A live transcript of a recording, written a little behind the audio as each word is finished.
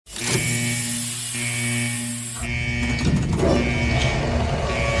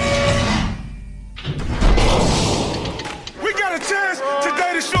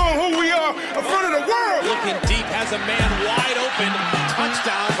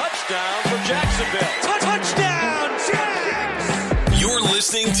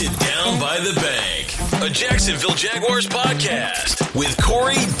listening to Down by the Bank, a Jacksonville Jaguars podcast with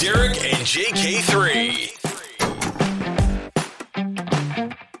Corey, Derek, and JK3.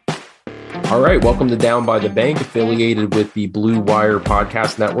 All right, welcome to Down by the Bank, affiliated with the Blue Wire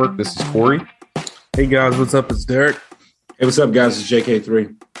Podcast Network. This is Corey. Hey guys, what's up? It's Derek. Hey, what's up, guys? It's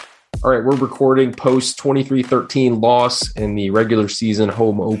JK3. All right, we're recording post 23-13 loss in the regular season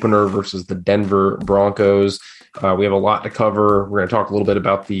home opener versus the Denver Broncos. We have a lot to cover. We're going to talk a little bit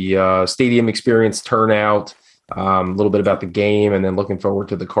about the stadium experience, turnout, a little bit about the game, and then looking forward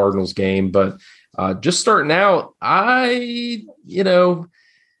to the Cardinals game. But just starting out, I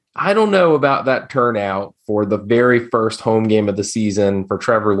don't know about that turnout for the very first home game of the season, for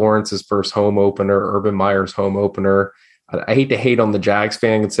Trevor Lawrence's first home opener, Urban Meyer's home opener. I hate to hate on the Jags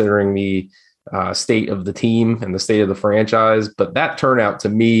fan considering the state of the team and the state of the franchise, but that turnout to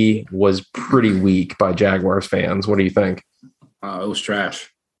me was pretty weak by Jaguars fans. What do you think? It was trash.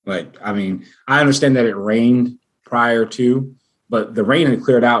 I understand that it rained prior to, but the rain had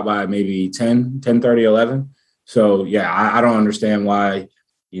cleared out by maybe 10:30, 11. So, yeah, I don't understand why,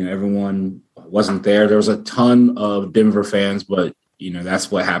 everyone wasn't there. There was a ton of Denver fans, but,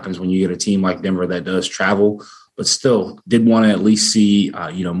 that's what happens when you get a team like Denver that does travel. But still, did want to at least see,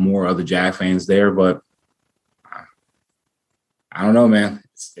 more of the Jag fans there. But I don't know, man.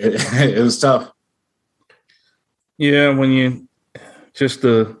 It was tough. Yeah, when you just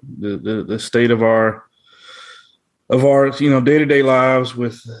the state of our day-to-day lives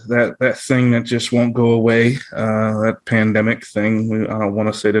with that thing that just won't go away, that pandemic thing. I don't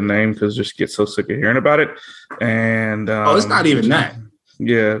want to say the name because just get so sick of hearing about it. And it's not even that.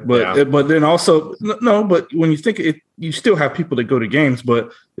 Yeah, but then also no. But when you think it, you still have people that go to games,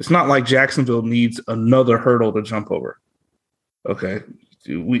 but it's not like Jacksonville needs another hurdle to jump over. Okay,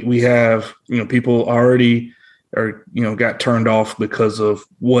 we have people already got turned off because of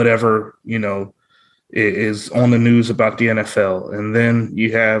whatever is on the news about the NFL, and then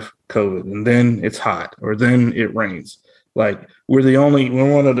you have COVID, and then it's hot, or then it rains. Like we're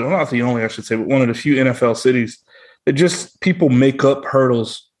one of the few NFL cities that just people make up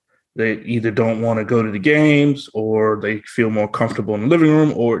hurdles. They either don't want to go to the games, or they feel more comfortable in the living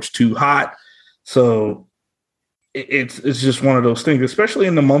room, or it's too hot. So it's just one of those things, especially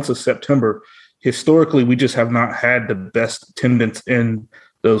in the months of September. Historically, we just have not had the best attendance in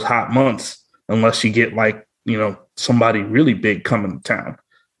those hot months, unless you get somebody really big coming to town.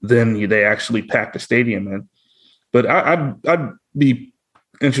 Then they actually pack the stadium in. But I'd be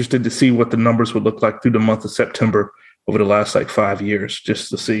interested to see what the numbers would look like through the month of September over the last 5 years, just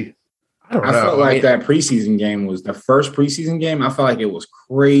to see. I felt like that preseason game was the first preseason game. I felt like it was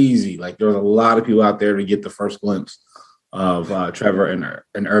crazy. Like there was a lot of people out there to get the first glimpse of Trevor and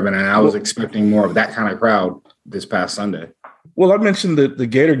Urban, and I was expecting more of that kind of crowd this past Sunday. Well, I mentioned the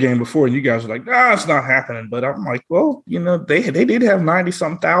Gator game before, and you guys were like, "Nah, it's not happening." But I'm like, well, they did have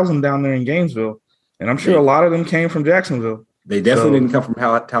 90-some thousand down there in Gainesville, and I'm sure a lot of them came from Jacksonville. They definitely didn't come from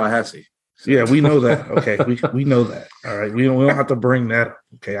Tallahassee. Yeah, we know that. Okay, we know that. All right, we don't have to bring that up.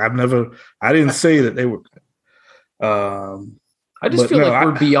 Okay, I didn't say that they were. I just feel like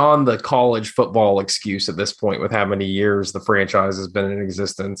we're beyond the college football excuse at this point with how many years the franchise has been in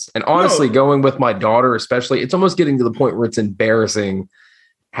existence. And honestly, going with my daughter especially, it's almost getting to the point where it's embarrassing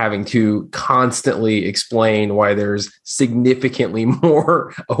having to constantly explain why there's significantly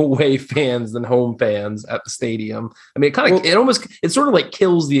more away fans than home fans at the stadium. I mean, it sort of like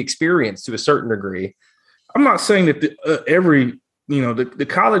kills the experience to a certain degree. I'm not saying that the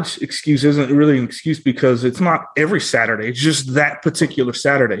college excuse isn't really an excuse, because it's not every Saturday. It's just that particular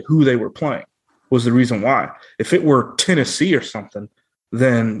Saturday who they were playing was the reason why. If it were Tennessee or something,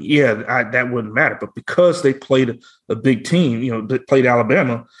 then that wouldn't matter. But because they played a big team, they played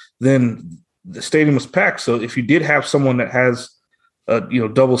Alabama, then the stadium was packed. So if you did have someone that has,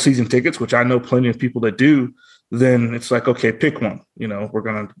 double season tickets, which I know plenty of people that do, then it's like, okay, pick one. We're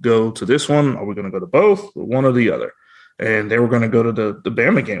going to go to this one. Are we going to go to both? One or the other? And they were going to go to the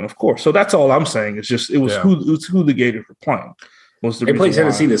Bama game, of course. So that's all I'm saying. It's just who the Gators were playing. They play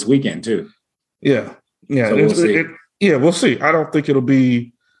Tennessee this weekend too. Yeah. So we'll see. We'll see. I don't think it'll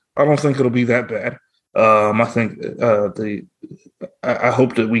be that bad. I think I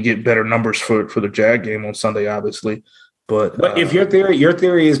hope that we get better numbers for the Jag game on Sunday, obviously. But if your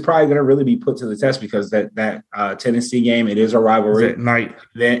theory is probably going to really be put to the test, because that Tennessee game, it is a rivalry at night,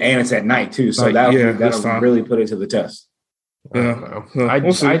 and it's at night too. So that'll really put it to the test.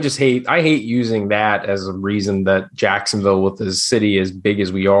 I hate using that as a reason that Jacksonville, with a city as big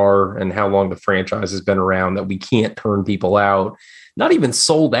as we are and how long the franchise has been around, that we can't turn people out. Not even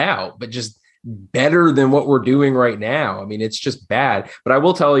sold out, but just better than what we're doing right now. I mean, it's just bad. But I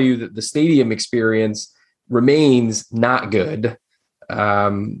will tell you that the stadium experience remains not good.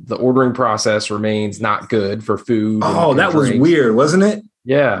 The ordering process remains not good for food. Oh, that was weird, wasn't it?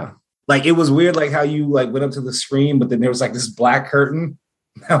 Yeah. Like, it was weird, like how you like went up to the screen, but then there was like this black curtain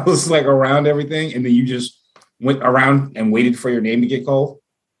that was like around everything. And then you just went around and waited for your name to get called.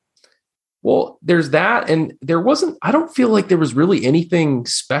 Well, there's that. And I don't feel like there was really anything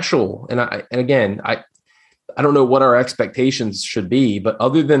special. And I don't know what our expectations should be, but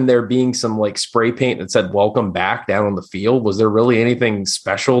other than there being some like spray paint that said welcome back down on the field, was there really anything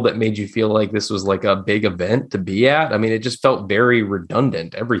special that made you feel like this was like a big event to be at? I mean, it just felt very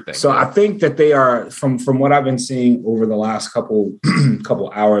redundant, everything. So I think that they are, from what I've been seeing over the last couple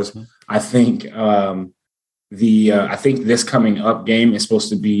hours, I think I think this coming up game is supposed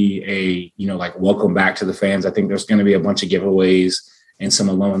to be like welcome back to the fans. I think there's going to be a bunch of giveaways and some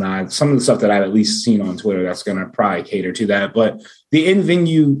alumni, some of the stuff that I've at least seen on Twitter that's going to probably cater to that. But the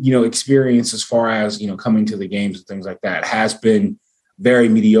in-venue, experience as far as, coming to the games and things like that has been very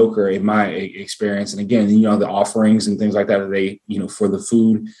mediocre in my experience. And again, the offerings and things like that, they, for the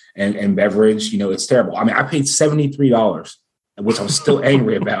food and beverage, it's terrible. I mean, I paid $73, which I'm still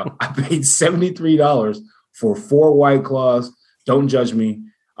angry about. I paid $73 for 4 White Claws. Don't judge me.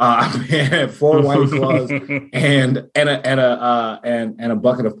 I had 4 White Claws and a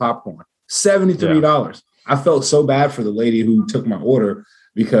bucket of popcorn. $73. Yeah. I felt so bad for the lady who took my order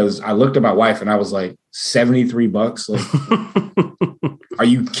because I looked at my wife and I was like, $73? Like, are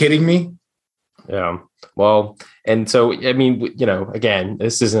you kidding me? Yeah. Well, and so, I mean, again,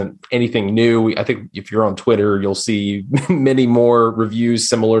 this isn't anything new. I think if you're on Twitter, you'll see many more reviews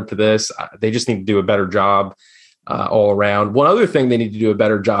similar to this. They just need to do a better job all around. One other thing they need to do a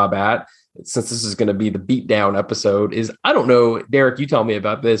better job at, since this is going to be the beatdown episode, is, I don't know, Derek, you tell me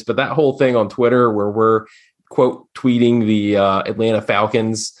about this, but that whole thing on Twitter where we're quote tweeting the Atlanta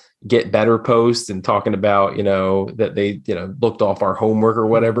Falcons get better posts and talking about, that they, looked off our homework or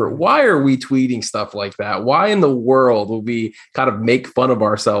whatever. Why are we tweeting stuff like that? Why in the world will we kind of make fun of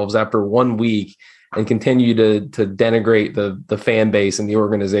ourselves after 1 week and continue to denigrate the fan base and the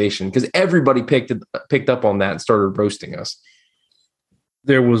organization? Because everybody picked up on that and started roasting us.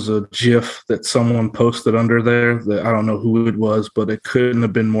 There was a GIF that someone posted under there that I don't know who it was, but it couldn't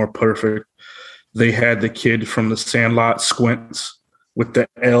have been more perfect. They had the kid from The Sandlot Squints with the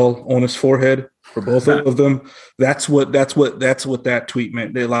L on his forehead for both of them. That's what that tweet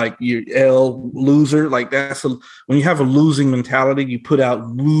meant. They're like, you L loser. Like when you have a losing mentality, you put out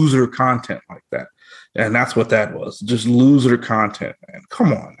loser content like that. And that's what that was. Just loser content, man.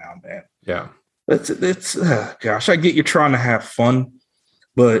 Come on now, man. Yeah. It's gosh, I get you're trying to have fun,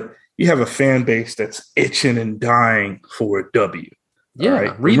 but you have a fan base that's itching and dying for a W. Yeah.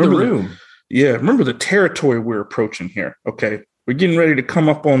 Right? Read the room. Remember the territory we're approaching here. Okay. We're getting ready to come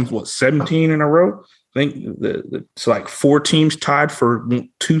up on 17 in a row. I think it's like 4 teams tied for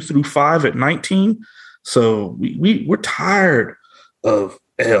 2 through 5 at 19. So we're tired of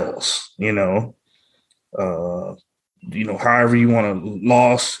L's, however you want to,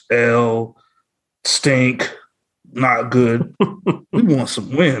 loss, L, stink, not good. We want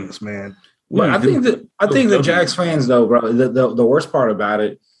some wins, man. I think the Jags fans, though, bro, the worst part about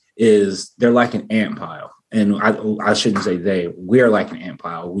it is they're like an ant pile. And I shouldn't say we're like an ant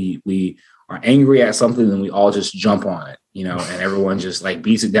pile. We are angry at something and we all just jump on it, and everyone just like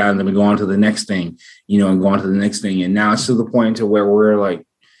beats it down. And then we go on to the next thing, and go on to the next thing. And now it's to the point to where we're like,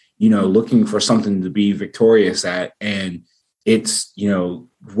 looking for something to be victorious at. And it's,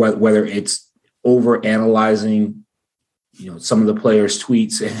 whether it's over analyzing, some of the players'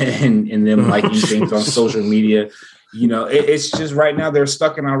 tweets and them liking things on social media. It's just right now we're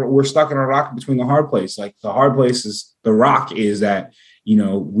stuck in a rock between the hard place. Like the hard place is the rock is that,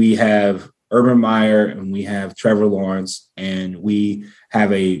 we have Urban Meyer and we have Trevor Lawrence and we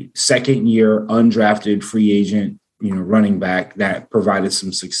have a 2nd-year undrafted free agent, running back that provided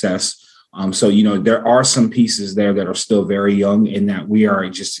some success. So, there are some pieces there that are still very young in that we are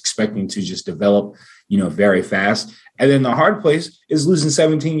just expecting to just develop, very fast. And then the hard place is losing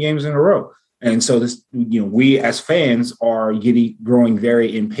 17 games in a row. And so this, we as fans are growing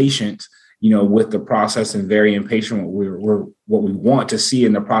very impatient, with the process and very impatient what we want to see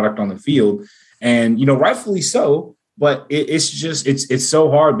in the product on the field. And, rightfully so, but it's so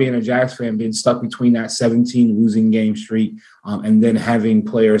hard being a Jags fan, being stuck between that 17 losing game streak and then having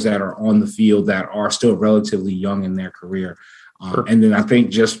players that are on the field that are still relatively young in their career. Sure. And then I think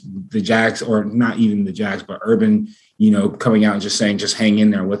just the Jags, or not even the Jags, but Urban, coming out and just saying, just hang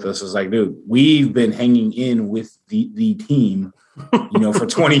in there with us. Is like, dude, we've been hanging in with the team for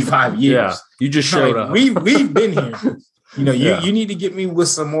 25 years. Yeah, you just showed up. We've been here. You need to get me with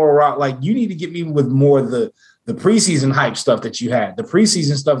some more you need to get me with more of the preseason hype stuff that you had, the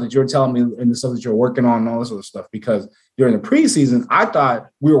preseason stuff that you're telling me and the stuff that you're working on and all this sort of stuff. Because during the preseason, I thought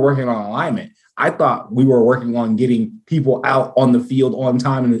we were working on alignment. I thought we were working on getting people out on the field on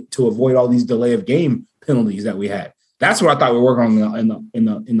time and to avoid all these delay of game penalties that we had. That's what I thought we were working on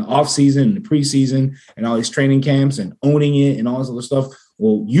in the off season and the preseason and all these training camps and owning it and all this other stuff.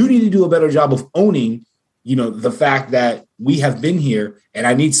 Well, you need to do a better job of owning, the fact that we have been here, and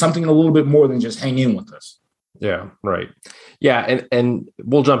I need something a little bit more than just hang in with us. Yeah, right. Yeah, and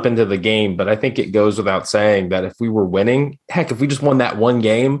we'll jump into the game, but I think it goes without saying that if we were winning, heck, if we just won that one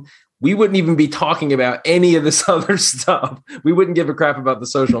game, we wouldn't even be talking about any of this other stuff. We wouldn't give a crap about the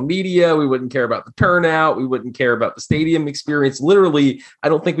social media. We wouldn't care about the turnout. We wouldn't care about the stadium experience. Literally, I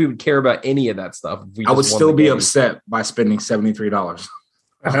don't think we would care about any of that stuff. I would still be upset by spending $73.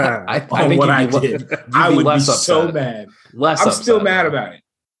 I think what I did. I would be so mad. I'm still mad about it.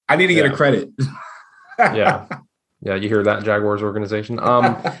 I need to get a credit. Yeah. Yeah, you hear that, Jaguars organization?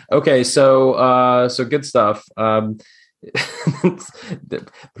 Okay, so good stuff.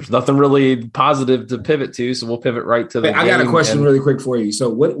 There's nothing really positive to pivot to, so we'll pivot right to the game. I got a question really quick for you. So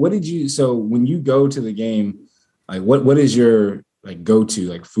what did you, so when you go to the game, like what is your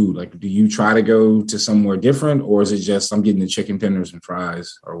go-to food? Do you try to go to somewhere different, or is it just I'm getting the chicken tenders and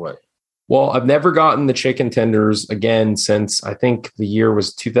fries, or what? Well, I've never gotten the chicken tenders again since I think the year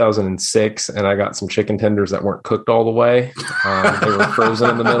was 2006, and I got some chicken tenders that weren't cooked all the way. They were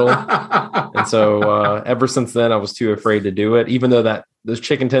frozen in the middle. And so ever since then, I was too afraid to do it, even though those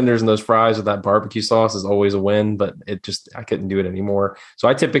chicken tenders and those fries with that barbecue sauce is always a win, but I couldn't do it anymore. So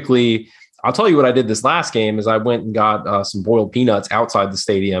I'll tell you what I did this last game is I went and got some boiled peanuts outside the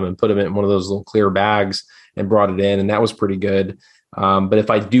stadium and put them in one of those little clear bags and brought it in, and that was pretty good. But if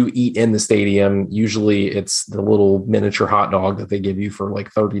I do eat in the stadium, usually it's the little miniature hot dog that they give you for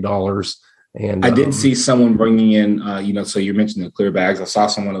 $30. And I did see someone bringing in, so you mentioned the clear bags. I saw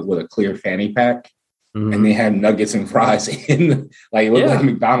someone with a clear fanny pack, and they had nuggets and fries it looked like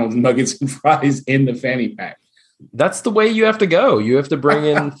McDonald's nuggets and fries in the fanny pack. That's the way you have to go. You have to bring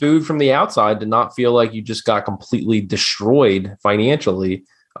in food from the outside to not feel like you just got completely destroyed financially.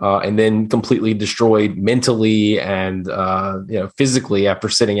 And then completely destroyed mentally and physically after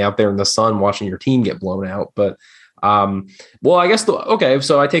sitting out there in the sun watching your team get blown out. But I guess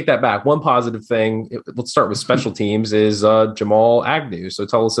so I take that back. One positive thing, let's start with special teams, is Jamal Agnew. So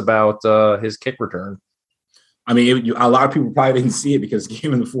tell us about his kick return. I mean, a lot of people probably didn't see it because it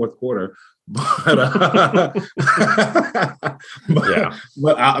came in the fourth quarter. But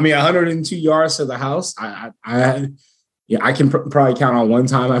I mean, 102 yards to the house. I can probably count on one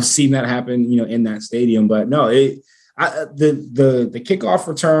time I've seen that happen, in that stadium. But no, the kickoff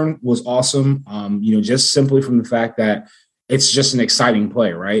return was awesome. Just simply from the fact that it's just an exciting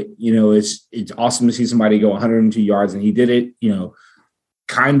play, right? It's awesome to see somebody go 102 yards, and he did it,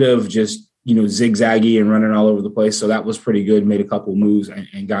 kind of just, zigzaggy and running all over the place. So that was pretty good. Made a couple moves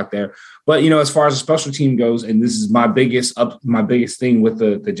and got there. But, as far as the special team goes, and this is my biggest thing with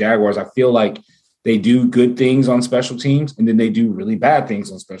the Jaguars, I feel like they do good things on special teams, and then they do really bad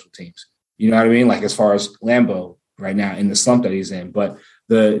things on special teams. You know what I mean? As far as Lambeau right now in the slump that he's in. But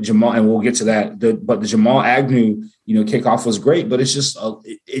the Jamal, and we'll get to that. But the Jamal Agnew, kickoff was great, but it's just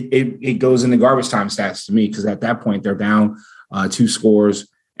it goes in the garbage time stats to me, because at that point they're down 2 scores,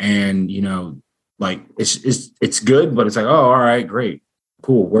 and it's good, but it's oh, all right, great,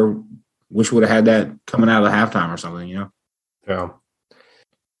 cool. Wish we would have had that coming out of the halftime or something. Yeah.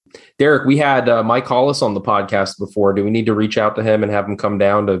 Derek, we had Mike Hollis on the podcast before. Do we need to reach out to him and have him come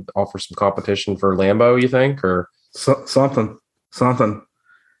down to offer some competition for Lambeau, you think? Or something.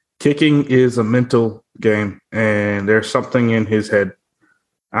 Kicking is a mental game, and there's something in his head.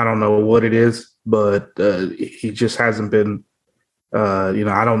 I don't know what it is, but he just hasn't been,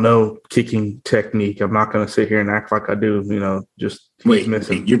 I don't know kicking technique. I'm not going to sit here and act like I do, just wait,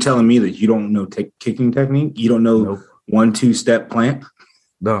 missing. You're telling me that you don't know kicking technique? You don't know 1-2-step plant?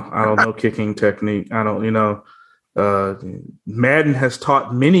 No, I don't know kicking technique. I don't, Madden has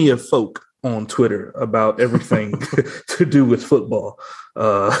taught many of folk on Twitter about everything to do with football.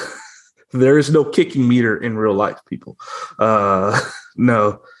 There is no kicking meter in real life, people.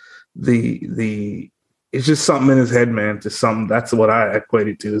 No, it's just something in his head, man. Just something. That's what I equate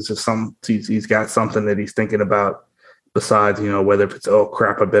it to. It's just he's got something that he's thinking about besides, whether if it's, oh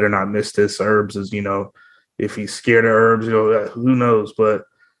crap, I better not miss this. Herbs is, if he's scared of herbs, who knows? But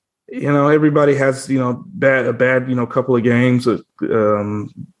everybody has, a bad, couple of games.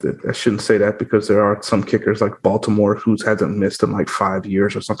 I shouldn't say that because there are some kickers like Baltimore who hasn't missed in like 5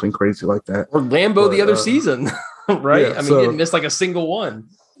 years or something crazy like that. Or Lambeau the other season, right? Yeah, he didn't miss like a single one.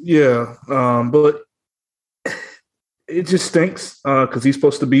 Yeah, but it just stinks because he's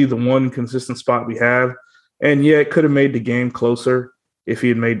supposed to be the one consistent spot we have. And yeah, it could have made the game closer if he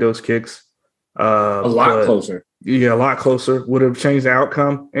had made those kicks. A lot closer. Yeah, a lot closer. Would have changed the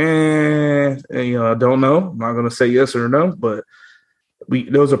outcome. And I don't know. I'm not going to say yes or no, but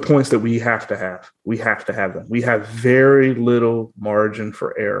those are points that we have to have. We have to have them. We have very little margin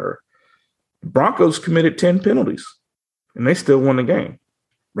for error. Broncos committed 10 penalties, and they still won the game.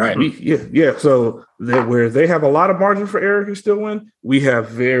 Right. So where they have a lot of margin for error to still win, we have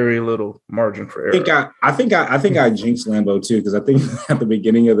very little margin for error. I think I jinxed Lambeau too, because I think at the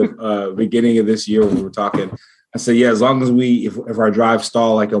beginning of this year when we were talking, I said, yeah, as long as if our drive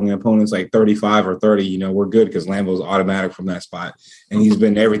stall like on the opponent's like 35 or 30, we're good because Lambeau's automatic from that spot, and he's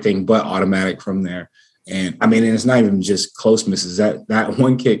been everything but automatic from there. And and it's not even just close misses. That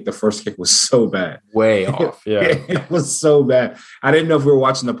one kick, the first kick was so bad. Way off. Yeah. It was so bad. I didn't know if we were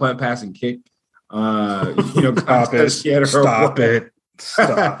watching the punt, pass, and kick. Stop it.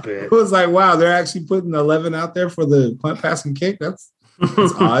 It was like, wow, they're actually putting 11 out there for the punt, pass, and kick. That's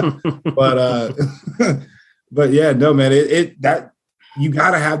odd. But yeah, no, man, that you got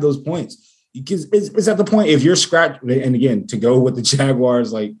to have those points. Because it's at the point if you're scratched, and again, to go with the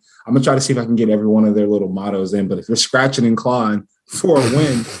Jaguars, like I'm gonna try to see if I can get every one of their little mottos in. But if you're scratching and clawing for a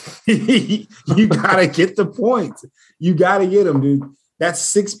win, you gotta get the points. You gotta get them, dude. That's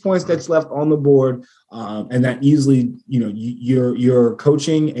 6 points that's left on the board, and that easily, your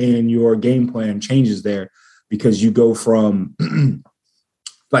coaching and your game plan changes there because you go from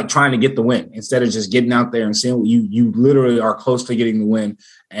like trying to get the win instead of just getting out there and seeing what you literally are close to getting the win,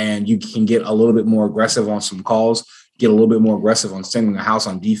 and you can get a little bit more aggressive on some calls, get a little bit more aggressive on sending the house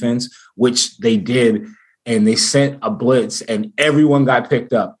on defense, which they did. And they sent a blitz and everyone got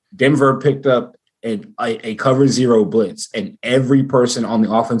picked up. Denver picked up a cover 0 blitz, and every person on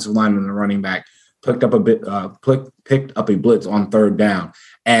the offensive line and the running back picked up a blitz on 3rd down.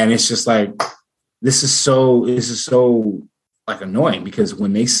 And it's just like, this is so like annoying because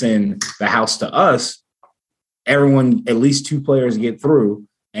when they send the house to us, everyone, at least 2 players get through,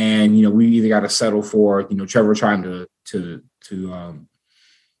 and we either got to settle for Trevor trying to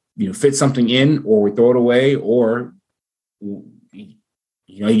fit something in, or we throw it away, or he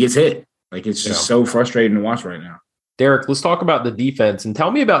gets hit. Like it's just so frustrating to watch right now. Derek, let's talk about the defense and tell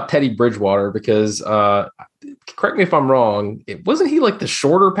me about Teddy Bridgewater because correct me if I'm wrong. Wasn't he like the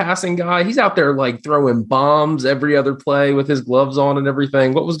shorter passing guy? He's out there like throwing bombs every other play with his gloves on and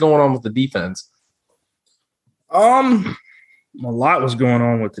everything. What was going on with the defense? A lot was going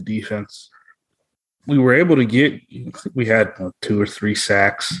on with the defense. We were able to we had 2 or 3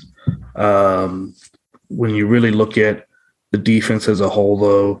 sacks. When you really look at the defense as a whole,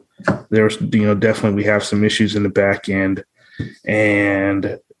 though, there's definitely we have some issues in the back end,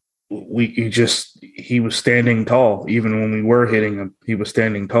 and he was standing tall. Even when we were hitting him, he was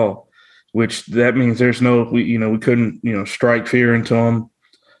standing tall, which that means there's we couldn't strike fear into him.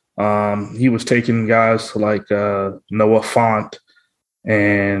 He was taking guys like Noah Fant,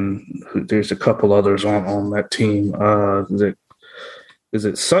 and there's a couple others on that team. Is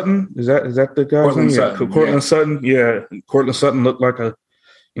it Sutton? Is that the guy's name? Cortland Sutton. Yeah, Cortland Sutton looked like I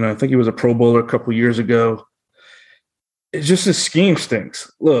think he was a Pro Bowler a couple years ago. It's just his scheme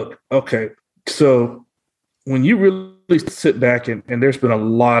stinks. Look, okay, so when you really sit back and there's been a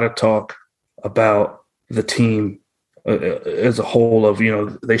lot of talk about the team as a whole of,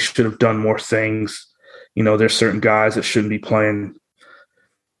 they should have done more things. There's certain guys that shouldn't be playing.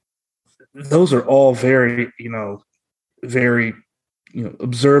 Those are all very, very,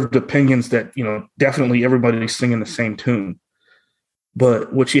 observed opinions that, definitely everybody's singing the same tune.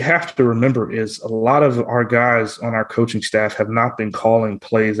 But what you have to remember is a lot of our guys on our coaching staff have not been calling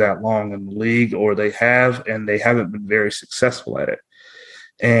plays that long in the league, or they have, and they haven't been very successful at it.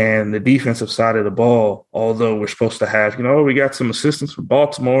 And the defensive side of the ball, although we're supposed to have, we got some assistance from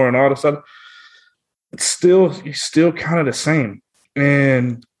Baltimore and all this stuff, it's still kind of the same.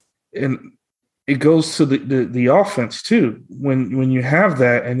 And it goes to the offense too. When you have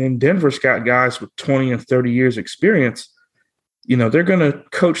that, and then Denver's got guys with 20 and 30 years experience, they're going to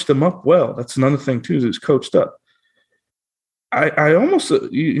coach them up well. That's another thing too, is it's coached up. I almost,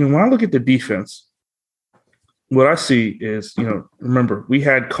 when I look at the defense, what I see is, remember, we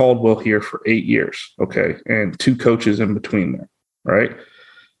had Caldwell here for 8 years, okay, and 2 coaches in between there, right?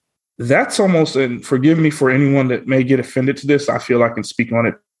 That's almost, and forgive me for anyone that may get offended to this, I feel I can speak on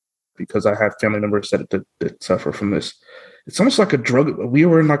it because I have family members that suffer from this. It's almost like a drug. We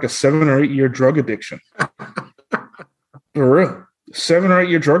were in like a 7 or 8 year drug addiction. For real. 7 or 8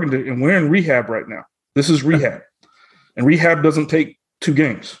 year drug addiction. And we're in rehab right now. This is rehab. And rehab doesn't take 2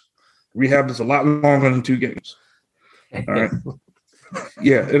 games. Rehab is a lot longer than 2 games. All right.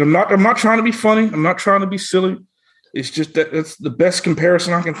 Yeah. And I'm not trying to be funny. I'm not trying to be silly. It's just that it's the best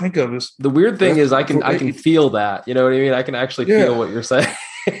comparison I can think of. Is the weird thing is I can feel that. You know what I mean? I can actually feel what you're saying.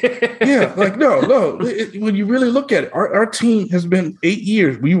 Yeah, like no. When you really look at it, our team has been 8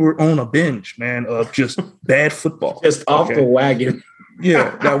 years. We were on a binge, man, of just bad football, just off the wagon.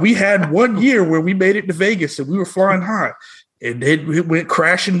 Yeah. Now we had 1 year where we made it to Vegas and we were flying high, and it went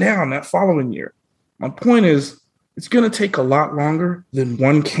crashing down that following year. My point is, it's going to take a lot longer than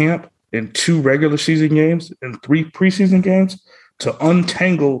 1 camp and 2 regular season games and 3 preseason games to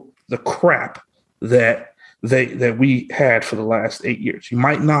untangle the crap that we had for the last 8 years. You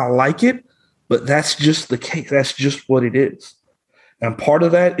might not like it, but that's just the case. That's just what it is. And part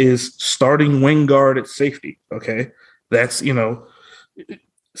of that is starting wing guard at safety. Okay. That's,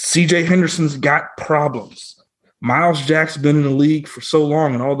 CJ Henderson's got problems. Miles Jack's been in the league for so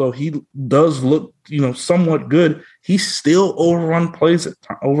long, and although he does look, somewhat good, he still overruns plays at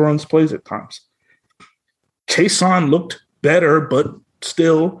times. Kason looked better, but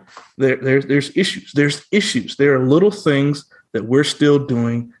still, there's issues. There's issues. There are little things that we're still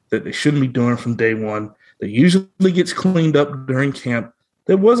doing that they shouldn't be doing from day one. That usually gets cleaned up during camp.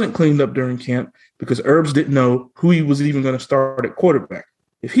 That wasn't cleaned up during camp because Herbs didn't know who he was even going to start at quarterback.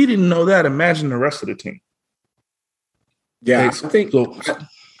 If he didn't know that, imagine the rest of the team. Yeah, I think I'm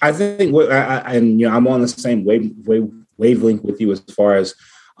on the same wavelength with you as far as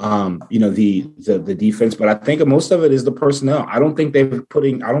the defense, but I think most of it is the personnel. I don't think they're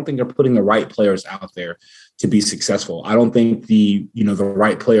putting the right players out there to be successful. I don't think the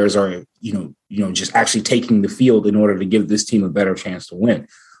right players are just actually taking the field in order to give this team a better chance to win.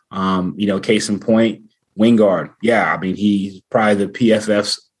 Case in point, Wingard. Yeah, I mean, he's probably the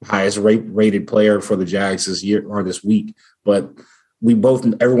PFF's highest rated player for the Jags this year or this week, but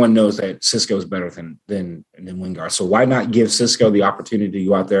everyone knows that Cisco is better than Wingard. So why not give Cisco the opportunity to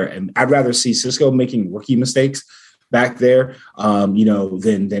go out there? And I'd rather see Cisco making rookie mistakes back there,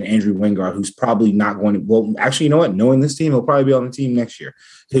 than Andrew Wingard, who's probably not going to. Well, actually, you know what? Knowing this team, he'll probably be on the team next year.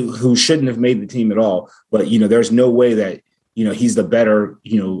 Who shouldn't have made the team at all. But there's no way that he's the better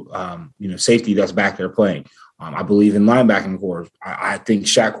safety that's back there playing. I believe in linebacking core. I think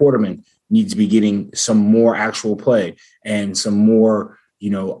Shaq Quarterman needs to be getting some more actual play and some more,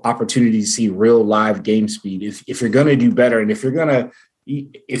 opportunity to see real live game speed. If you're going to do better, and if you're going to,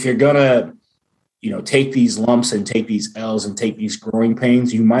 take these lumps and take these L's and take these growing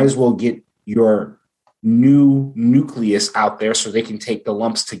pains, you might as well get your new nucleus out there so they can take the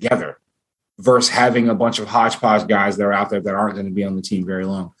lumps together versus having a bunch of hodgepodge guys that are out there that aren't going to be on the team very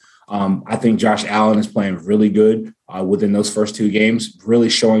long. I think Josh Allen is playing really good within those first 2 games, really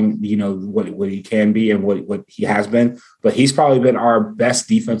showing, what he can be and what he has been. But he's probably been our best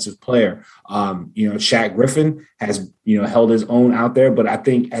defensive player. Shaq Griffin has, held his own out there. But I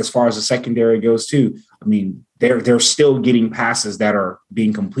think as far as the secondary goes too, I mean, they're still getting passes that are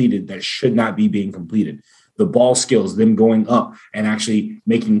being completed that should not be being completed. The ball skills, them going up and actually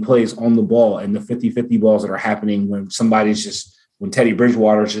making plays on the ball, and the 50-50 balls that are happening when Teddy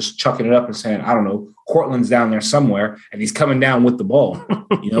Bridgewater is just chucking it up and saying, I don't know, Cortland's down there somewhere, and he's coming down with the ball.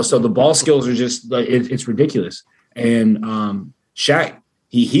 So the ball skills are just it's ridiculous. And Shaq,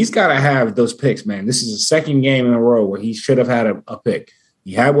 he's got to have those picks, man. This is the second game in a row where he should have had a pick.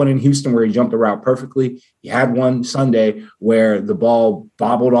 He had one in Houston where he jumped the route perfectly. He had one Sunday where the ball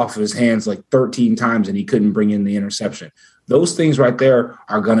bobbled off of his hands like 13 times and he couldn't bring in the interception. Those things right there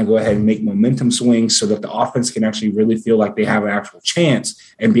are going to go ahead and make momentum swings so that the offense can actually really feel like they have an actual chance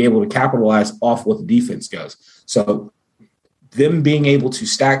and be able to capitalize off what the defense does. So them being able to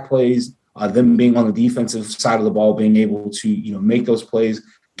stack plays, them being on the defensive side of the ball, being able to, make those plays,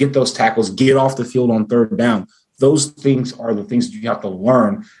 get those tackles, get off the field on third down. Those things are the things you have to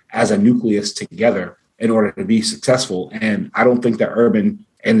learn as a nucleus together in order to be successful. And I don't think that Urban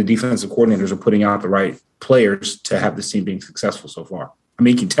and the defensive coordinators are putting out the right players to have this team being successful so far. I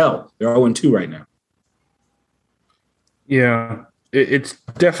mean, you can tell they're 0-2 right now. Yeah, it's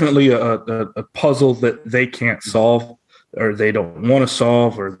definitely a puzzle that they can't solve, or they don't want to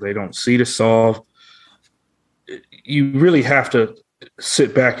solve, or they don't see to solve. You really have to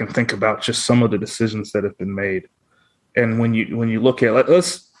sit back and think about just some of the decisions that have been made. And when you look at,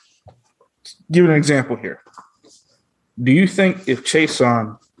 let's give an example here. Do you think if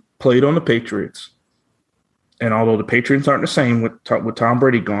Chason played on the Patriots And although the Patriots aren't the same with Tom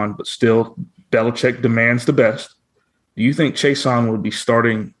Brady gone, but still Belichick demands the best. Do you think Chaisson would be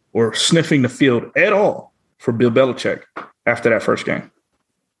starting or sniffing the field at all for Bill Belichick after that first game?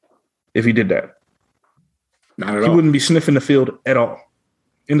 If he did that. Not at all. He wouldn't be sniffing the field at all.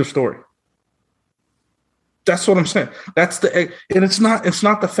 End of story. That's what I'm saying. And it's not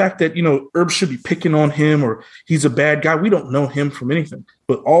the fact that, Herb should be picking on him or he's a bad guy. We don't know him from anything.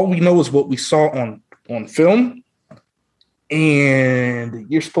 But all we know is what we saw on film. And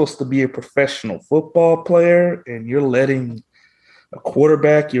you're supposed to be a professional football player and you're letting a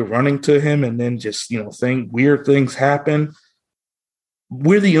quarterback, you're running to him and then just, weird things happen.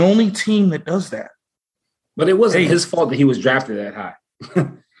 We're the only team that does that. But it wasn't his fault that he was drafted that high.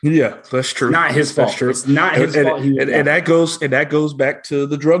 Yeah, that's true. Not his fault. That's true. It's not his fault. And that goes back to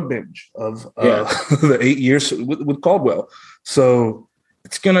the drug binge of the 8 years with Caldwell. So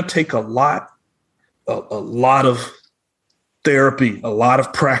it's going to take a lot of therapy, a lot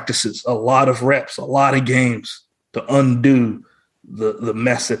of practices, a lot of reps, a lot of games to undo the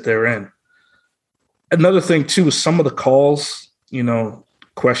mess that they're in. Another thing too is some of the calls,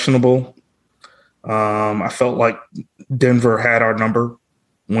 questionable. I felt like Denver had our number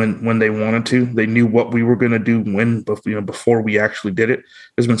when they wanted to. They knew what we were going to do before we actually did it.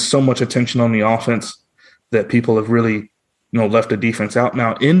 There's been so much attention on the offense that people have really, left the defense out.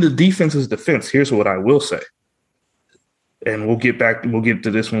 Now, in the defense's defense, here's what I will say. And we'll get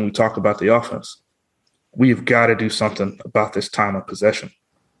to this when we talk about the offense. We've got to do something about this time of possession,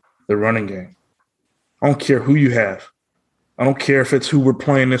 the running game. I don't care who you have. I don't care if it's who we're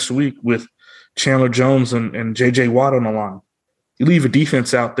playing this week with Chandler Jones and J.J. Watt on the line. You leave a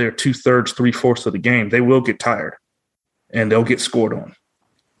defense out there 2/3, 3/4 of the game, they will get tired and they'll get scored on.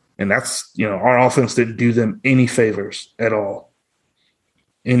 And that's, our offense didn't do them any favors at all.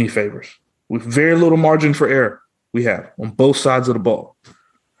 Any favors. With very little margin for error we have on both sides of the ball.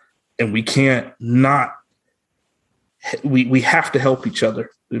 And we can't not – we have to help each other,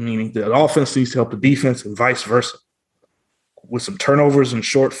 meaning the offense needs to help the defense and vice versa. With some turnovers and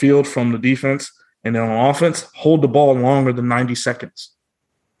short field from the defense, and then on offense, hold the ball longer than 90 seconds.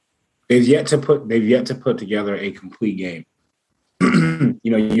 They've yet to put together a complete game.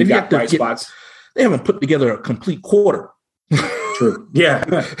 You've got bright spots. They haven't put together a complete quarter. True. Yeah.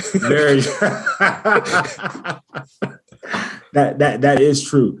 Very. That is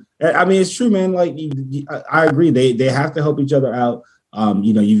true. I mean, it's true, man. Like I agree. They have to help each other out.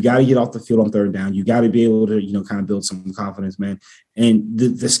 You've got to get off the field on third down. You got to be able to, kind of build some confidence, man. And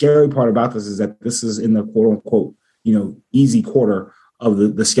the scary part about this is that this is in the quote unquote, easy quarter of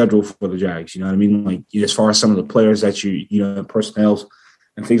the schedule for the Jags. You know what I mean? Like as far as some of the players that personnel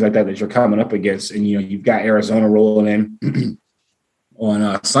and things like that you're coming up against, and you've got Arizona rolling in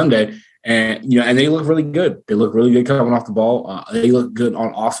on Sunday, and and they look really good. They look really good coming off the ball. They look good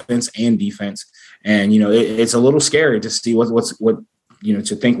on offense and defense, and it's a little scary to see what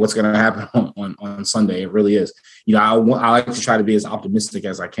to think what's going to happen on Sunday. It really is. I like to try to be as optimistic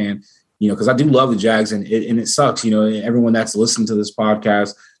as I can. Because I do love the Jags, and it sucks. Everyone that's listened to this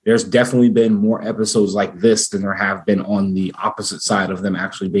podcast, there's definitely been more episodes like this than there have been on the opposite side of them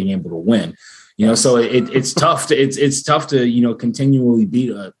actually being able to win. So it's tough to continually beat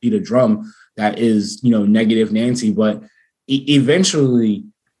a drum that is negative Nancy. But eventually,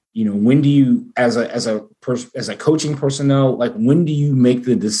 when do you as a coaching personnel, like when do you make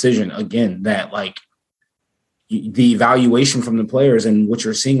the decision again that like the evaluation from the players and what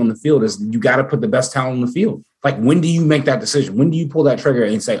you're seeing on the field is you got to put the best talent on the field. Like, when do you make that decision? When do you pull that trigger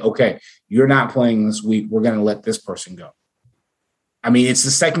and say, okay, you're not playing this week. We're going to let this person go. I mean, it's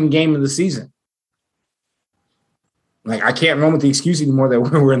the second game of the season. Like, I can't run with the excuse anymore that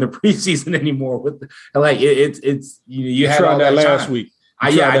we're in the preseason anymore. You had all that last week. I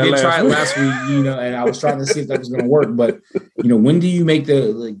did try it last week, and I was trying to see if that was going to work. But, when do you make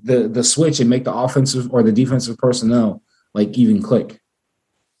the switch and make the offensive or the defensive personnel like even click?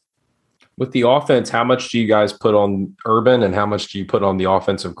 With the offense, how much do you guys put on Urban and how much do you put on the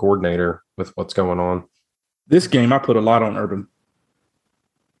offensive coordinator with what's going on? This game, I put a lot on Urban.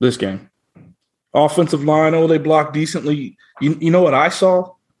 This game. Offensive line, they blocked decently. You know what I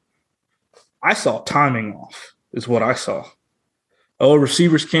saw? I saw timing off is what I saw.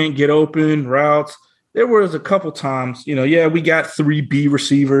 Receivers can't get open, routes. There was a couple times, we got 3 B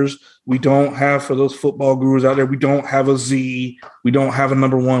receivers. We don't have, for those football gurus out there, we don't have a Z. We don't have a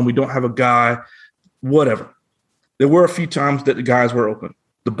number 1. We don't have a guy, whatever. There were a few times that the guys were open.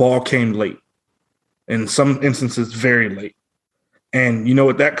 The ball came late. In some instances, very late. And you know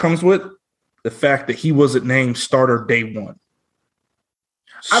what that comes with? The fact that he wasn't named starter day 1.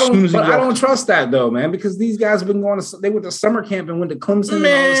 I don't trust that though, man, because these guys have been they went to summer camp and went to Clemson and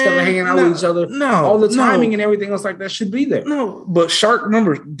all this stuff and hanging out with each other. All the timing and everything else like that should be there. No, but Shark,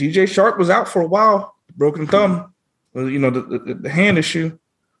 remember, DJ Shark was out for a while, broken thumb, the hand issue.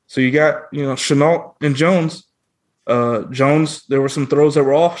 So you got, Shenault and Jones. Jones, there were some throws that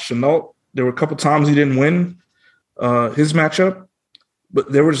were off. Shenault, there were a couple times he didn't win his matchup,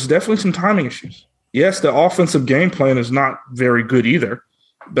 but there was definitely some timing issues. Yes, the offensive game plan is not very good either.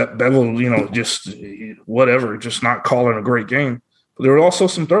 Bevel, just whatever, just not calling a great game. But there were also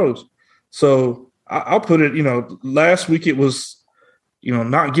some throws. So I'll put it, last week it was,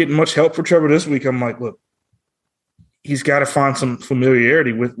 not getting much help for Trevor. This week I'm like, look, he's got to find some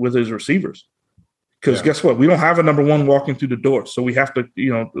familiarity with his receivers. Because guess what? We don't have a number one walking through the door. So we have to,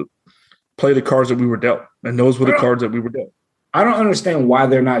 play the cards that we were dealt. And those were the cards that we were dealt. I don't understand why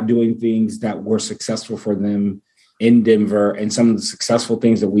they're not doing things that were successful for them in Denver, and some of the successful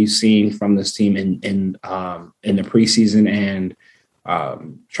things that we've seen from this team in the preseason and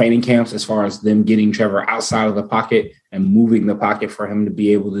training camps, as far as them getting Trevor outside of the pocket and moving the pocket for him to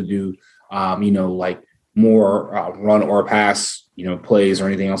be able to do, like more run or pass, plays or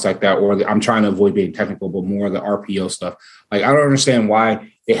anything else like that. Or I'm trying to avoid being technical, but more of the RPO stuff. Like, I don't understand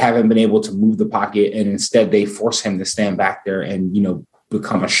why they haven't been able to move the pocket, and instead they force him to stand back there and,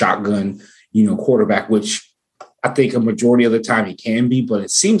 become a shotgun, quarterback, which I think a majority of the time he can be, but it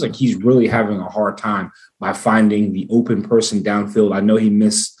seems like he's really having a hard time by finding the open person downfield. I know he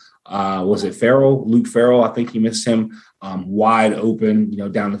missed, was it Farrell? Luke Farrell? I think he missed him wide open,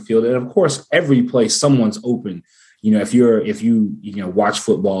 down the field. And of course, every play someone's open. If you watch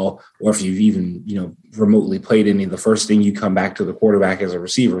football, or if you've even, remotely played any, the first thing you come back to the quarterback as a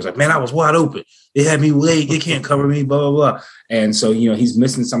receiver is like, man, I was wide open. They had me late. They can't cover me, blah, blah, blah. And so, he's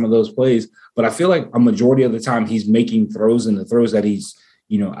missing some of those plays, but I feel like a majority of the time he's making throws, and the throws that he's,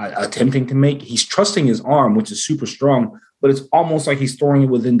 attempting to make, he's trusting his arm, which is super strong, but it's almost like he's throwing it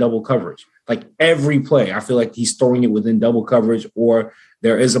within double coverage. Like every play, I feel like he's throwing it within double coverage, or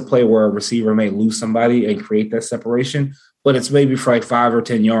there is a play where a receiver may lose somebody and create that separation, but it's maybe for like 5 or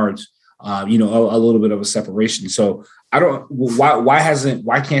 10 yards, a little bit of a separation. So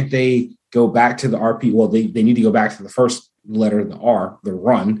why can't they go back to the RP? Well, they need to go back to the first letter, the R, the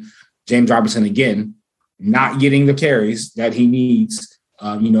run. James Robinson, again, not getting the carries that he needs,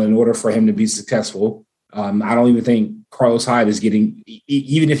 in order for him to be successful. I don't even think Carlos Hyde is getting,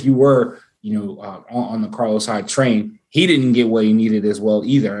 even if you were, on the Carlos Hyde train, he didn't get what he needed as well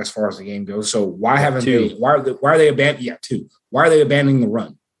either, as far as the game goes. So why haven't they? Why are they abandoning? Yeah, two. Why are they abandoning the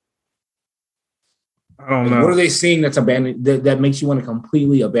run? I don't know. What are they seeing that's abandoned that makes you want to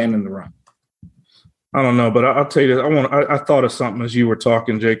completely abandon the run? I don't know, but I'll tell you this. I thought of something as you were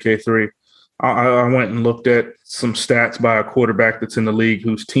talking, JK3. I went and looked at some stats by a quarterback that's in the league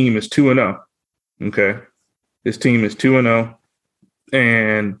whose team is 2-0. Okay, his team is 2-0,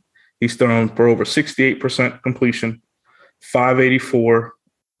 and he's thrown for over 68% completion, 584,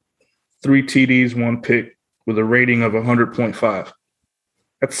 3 TDs, 1 pick, with a rating of 100.5.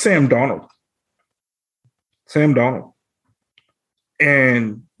 That's Sam Darnold.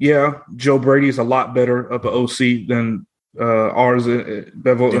 And yeah, Joe Brady is a lot better of an OC than ours,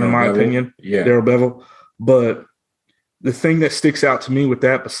 Bevel, in my opinion. Yeah, Darrell Bevel. But the thing that sticks out to me with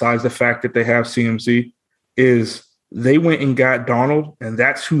that, besides the fact that they have CMC, is they went and got Darnold, and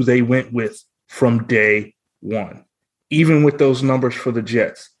that's who they went with from day one. Even with those numbers for the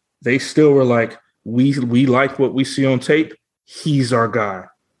Jets, they still were like, we like what we see on tape. He's our guy.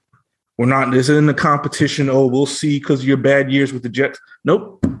 We're not, this isn't a competition. Oh, we'll see because of your bad years with the Jets.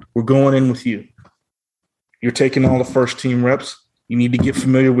 Nope. We're going in with you. You're taking all the first team reps. You need to get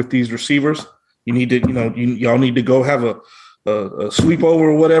familiar with these receivers. You need to, y'all need to go have a sleepover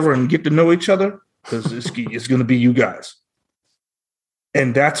or whatever and get to know each other, because it's going to be you guys.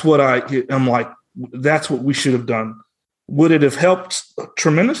 And that's what I'm like, that's what we should have done. Would it have helped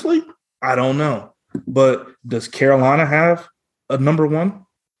tremendously? I don't know. But does Carolina have a number one?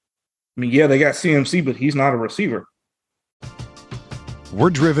 I mean, yeah, they got CMC, but he's not a receiver. We're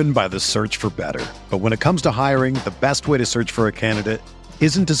driven by the search for better. But when it comes to hiring, the best way to search for a candidate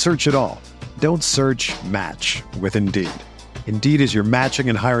isn't to search at all. Don't search, match with Indeed. Indeed is your matching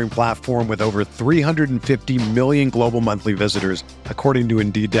and hiring platform with over 350 million global monthly visitors, according to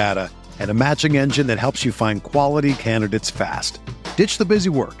Indeed data, and a matching engine that helps you find quality candidates fast. Ditch the busy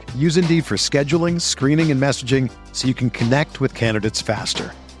work. Use Indeed for scheduling, screening, and messaging so you can connect with candidates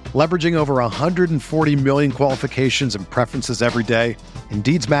faster. Leveraging over 140 million qualifications and preferences every day,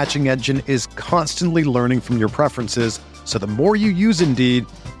 Indeed's matching engine is constantly learning from your preferences, so the more you use Indeed,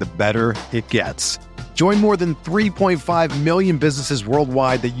 the better it gets. Join more than 3.5 million businesses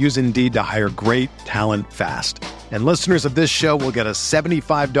worldwide that use Indeed to hire great talent fast. And listeners of this show will get a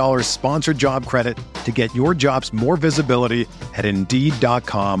 $75 sponsored job credit to get your jobs more visibility at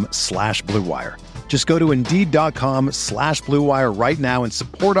Indeed.com/Blue Wire. Just go to Indeed.com/Blue Wire right now and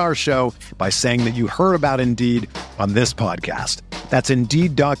support our show by saying that you heard about Indeed on this podcast. That's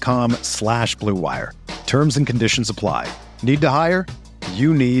Indeed.com/Blue Wire. Terms and conditions apply. Need to hire?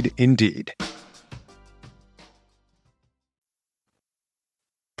 You need Indeed.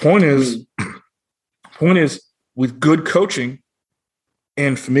 Point is, with good coaching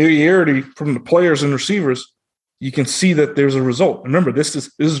and familiarity from the players and receivers, you can see that there's a result. Remember, this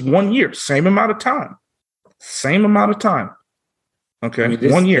is 1 year, same amount of time. Okay, I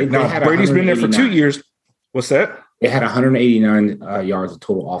mean, 1 year. Now, Brady's been there for 2 years. What's that? They had 189 yards of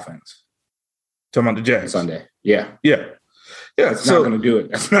total offense. Talking about the Jags. Sunday. Yeah. That's not going to do it.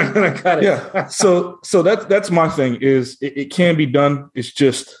 That's not going to cut it. Yeah. So that's my thing is it can be done. It's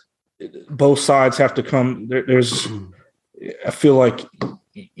just both sides have to come. I feel like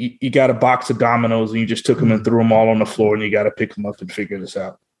you got a box of dominoes and you just took them and threw them all on the floor and you got to pick them up and figure this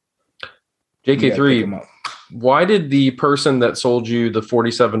out. JK3, why did the person that sold you the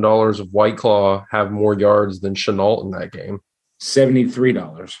 $47 of White Claw have more yards than Shenault in that game?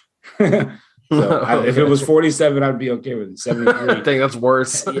 $73. So if it was 47, I'd be okay with it. 73. I think that's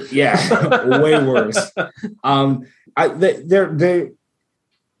worse. Yeah, way worse.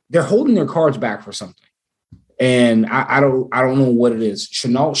 They're holding their cards back for something, and I don't know what it is.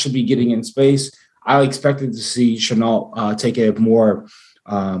 Shenault should be getting in space. I expected to see Shenault take a more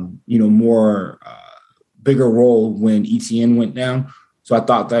bigger role when ETN went down. So I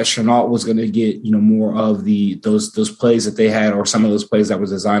thought that Shenault was going to get, more of those plays that they had, or some of those plays that was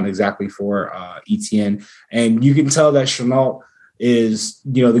designed exactly for ETN. And you can tell that Shenault is,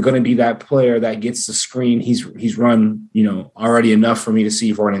 they're going to be that player that gets the screen. He's run, already enough for me to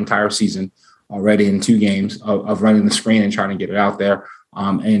see for an entire season already in 2 games of running the screen and trying to get it out there.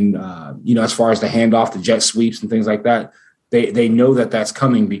 As far as the handoff, the jet sweeps and things like that, they know that that's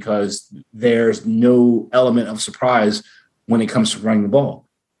coming because there's no element of surprise when it comes to running the ball.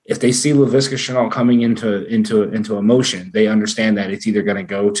 If they see Laviska Shenault coming into a motion, they understand that it's either going to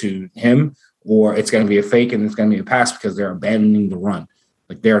go to him or it's going to be a fake and it's going to be a pass because they're abandoning the run.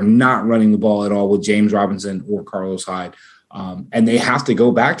 Like they're not running the ball at all with James Robinson or Carlos Hyde. And they have to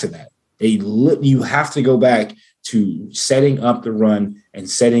go back to that. You have to go back to setting up the run and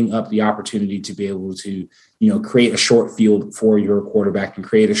setting up the opportunity to be able to, create a short field for your quarterback and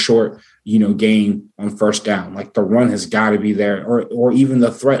create a short, gain on first down. Like the run has got to be there, or even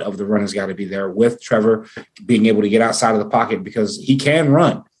the threat of the run has got to be there with Trevor being able to get outside of the pocket because he can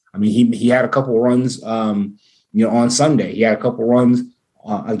run. I mean, he had a couple of runs, on Sunday. He had a couple of runs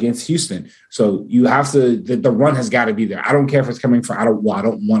against Houston. So you have to, the run has got to be there. I don't care if it's coming from, I don't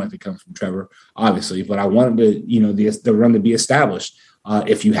want it to come from Trevor, obviously, but I want it to, the run to be established.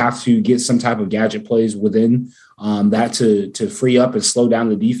 If you have to get some type of gadget plays within that to free up and slow down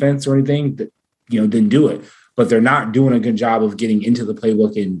the defense or anything, then do it. But they're not doing a good job of getting into the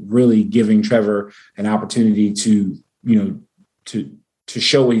playbook and really giving Trevor an opportunity to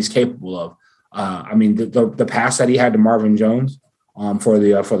show what he's capable of. The pass that he had to Marvin Jones for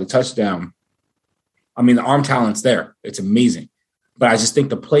the touchdown, the arm talent's there. It's amazing. But I just think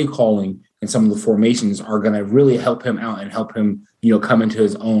the play calling and some of the formations are going to really help him out and help him, come into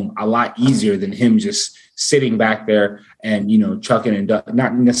his own a lot easier than him just sitting back there and, chucking and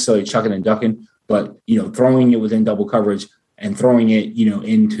not necessarily chucking and ducking, but, throwing it within double coverage and throwing it,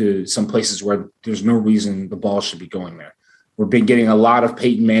 into some places where there's no reason the ball should be going there. We've been getting a lot of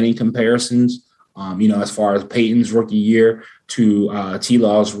Peyton Manning comparisons, as far as Peyton's rookie year to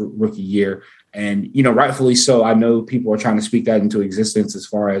T-Law's rookie year. And, rightfully so. I know people are trying to speak that into existence as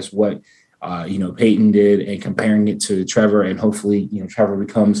far as what, Peyton did and comparing it to Trevor. And hopefully, Trevor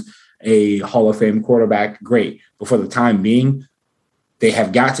becomes a Hall of Fame quarterback. Great. But for the time being, they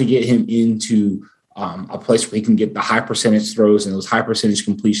have got to get him into a place where he can get the high percentage throws and those high percentage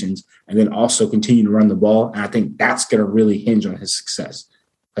completions and then also continue to run the ball. And I think that's going to really hinge on his success.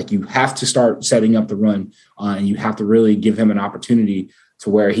 Like you have to start setting up the run and you have to really give him an opportunity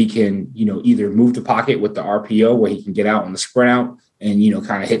to where he can, either move the pocket with the RPO where he can get out on the sprint out and,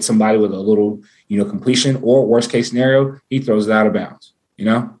 kind of hit somebody with a little, completion, or worst case scenario, he throws it out of bounds,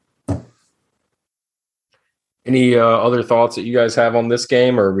 Any other thoughts that you guys have on this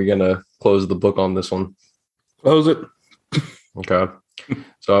game, or are we going to close the book on this one? Close it. Okay.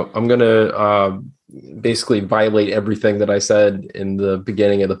 So I'm going to basically violate everything that I said in the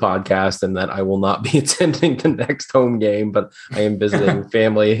beginning of the podcast, and that I will not be attending the next home game, but I am visiting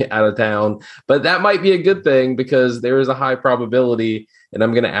family out of town. But that might be a good thing, because there is a high probability, and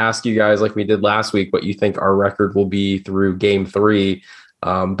I'm going to ask you guys, like we did last week, what you think our record will be through game 3.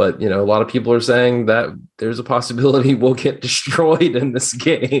 But, a lot of people are saying that there's a possibility we'll get destroyed in this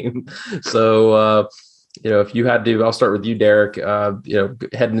game. So, if you had to, I'll start with you, Derek,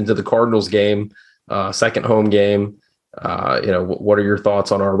 heading into the Cardinals game, second home game, what are your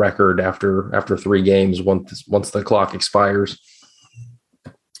thoughts on our record after 3 games once the clock expires?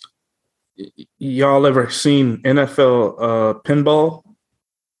 Y'all ever seen NFL pinball?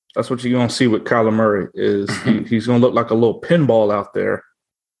 That's what you're going to see with Kyler Murray. He's going to look like a little pinball out there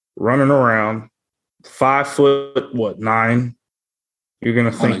running around, 5'9". You're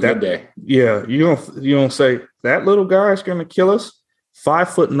going to think that day. Yeah, you don't say that little guy is going to kill us.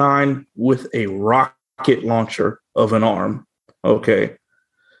 5'9" with a rocket launcher of an arm. Okay.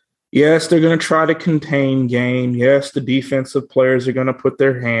 Yes, they're going to try to contain game. Yes, the defensive players are going to put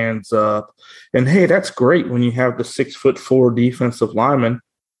their hands up. And hey, that's great when you have the 6'4" defensive lineman.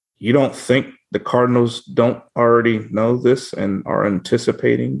 You don't think the Cardinals don't already know this and are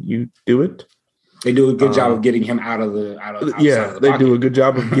anticipating you do it? They do a good job of getting him out of the they do a good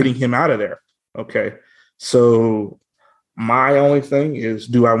job of getting him out of there. Okay. So my only thing is,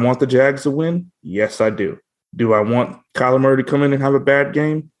 do I want the Jags to win? Yes, I do. Do I want Kyler Murray to come in and have a bad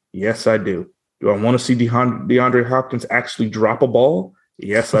game? Yes, I do. Do I want to see DeAndre Hopkins actually drop a ball?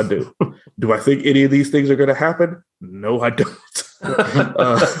 Yes, I do. Do I think any of these things are going to happen? No, I don't.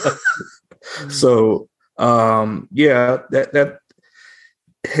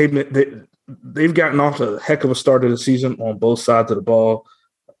 They've gotten off to a heck of a start of the season on both sides of the ball.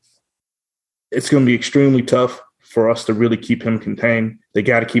 It's going to be extremely tough for us to really keep him contained. They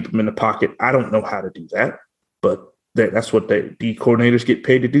got to keep him in the pocket. I don't know how to do that, but that's what the coordinators get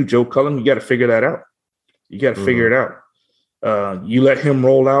paid to do. Joe Cullen, you got to figure that out. You got to figure it out. You let him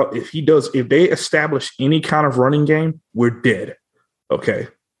roll out. If they establish any kind of running game, we're dead. Okay.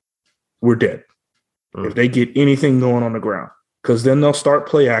 We're dead. If they get anything going on the ground, because then they'll start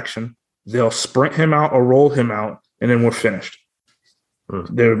play action. They'll sprint him out or roll him out, and then we're finished.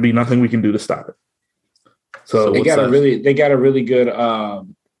 There would be nothing we can do to stop it. So they got a really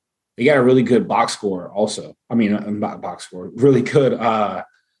good box score also. I mean, not box score, really good high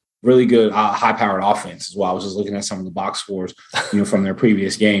powered offense as well. I was just looking at some of the box scores, from their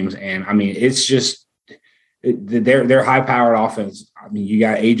previous games. And I mean, it's just their high powered offense. I mean, you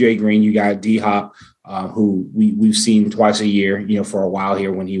got AJ Green, you got D Hop, who we've seen twice a year, for a while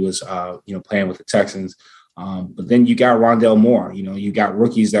here when he was, playing with the Texans. But then you got Rondale Moore, you got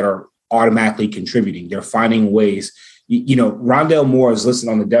rookies that are automatically contributing. They're finding ways. Rondale Moore is listed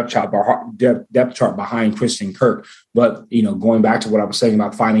on the depth chart behind Christian Kirk. But, going back to what I was saying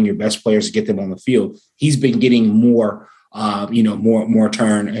about finding your best players to get them on the field, he's been getting more, more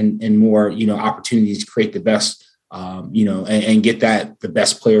turn and more, opportunities to create the best, and get the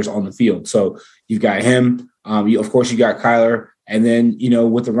best players on the field. So you've got him. Of course, you got Kyler. And then,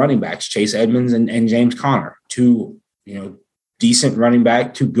 with the running backs, Chase Edmonds and James Conner, two good running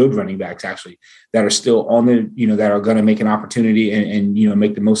backs, actually, that are still on the, that are going to make an opportunity and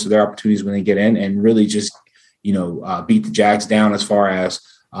make the most of their opportunities when they get in and really just, beat the Jags down as far as,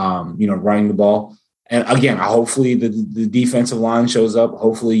 running the ball. And again, hopefully the defensive line shows up.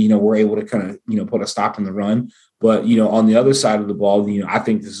 Hopefully, we're able to kind of, put a stop in the run. But, on the other side of the ball, I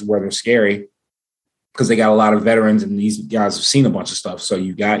think this is where they're scary because they got a lot of veterans and these guys have seen a bunch of stuff. So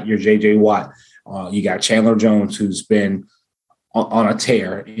you got your J.J. Watt, you got Chandler Jones, who's been on a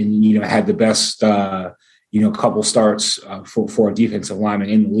tear and, had the best, couple starts for a defensive lineman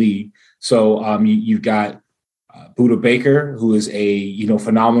in the league. So you've got Budda Baker, who is a,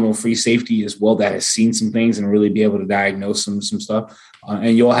 phenomenal free safety as well that has seen some things and really be able to diagnose some stuff.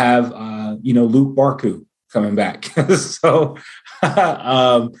 And you'll have, Luke Barku coming back. So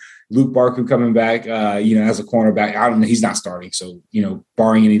Luke Barku coming back, as a cornerback. I don't know. He's not starting. So,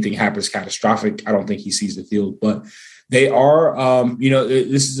 barring anything happens catastrophic, I don't think he sees the field. But they are,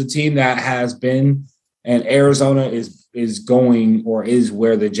 this is a team that has been, and Arizona is going or is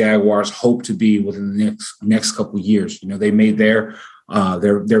where the Jaguars hope to be within the next couple of years. They made their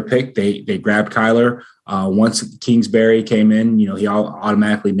pick. They grabbed Kyler. Once Kingsbury came in, he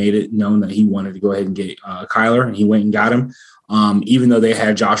automatically made it known that he wanted to go ahead and get Kyler, and he went and got him. Even though they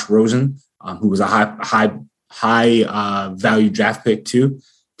had Josh Rosen, who was a high value draft pick too,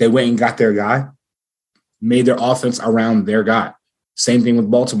 they went and got their guy, made their offense around their guy. Same thing with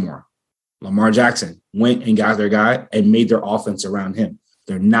Baltimore. Lamar Jackson went and got their guy and made their offense around him.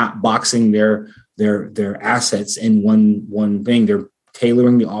 They're not boxing their assets in one thing. They're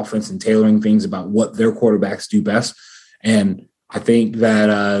tailoring the offense and tailoring things about what their quarterbacks do best. And I think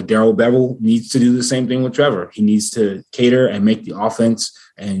that Darrell Bevell needs to do the same thing with Trevor. He needs to cater and make the offense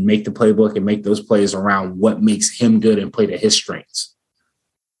and make the playbook and make those plays around what makes him good and play to his strengths.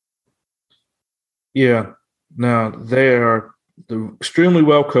 Yeah. Now, they're extremely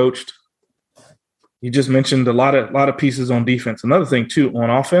well coached. You just mentioned a lot of pieces on defense. Another thing, too, on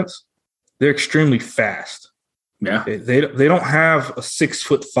offense, they're extremely fast. Yeah. They don't have a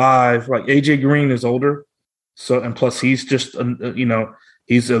 6'5", like AJ Green is older. So, and plus he's just,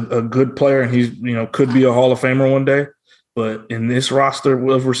 he's a good player and he's, could be a Hall of Famer one day. But in this roster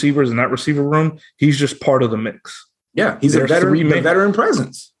of receivers in that receiver room, he's just part of the mix. Yeah. He's a veteran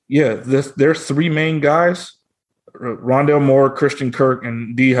presence. Yeah. There's three main guys, Rondale Moore, Christian Kirk,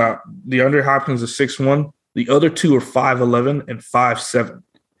 and D-Hop. DeAndre Hopkins is 6'1". The other two are 5'11" and 5'7".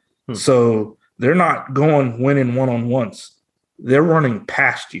 So they're not winning one-on-ones. They're running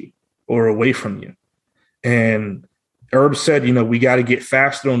past you or away from you. And Herb said, we got to get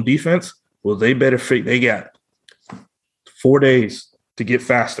faster on defense. Well, they better they got 4 days to get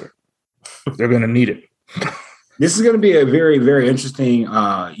faster. They're going to need it. This is going to be a very, very interesting,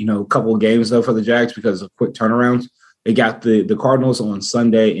 couple of games, though, for the Jags because of quick turnarounds. They got the Cardinals on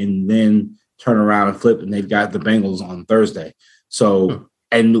Sunday and then turn around and flip, and they've got the Bengals on Thursday. So,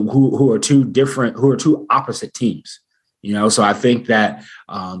 and who are two opposite teams. So I think that,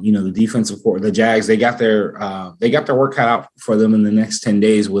 the defensive court, the Jags, they got their work cut out for them in the next 10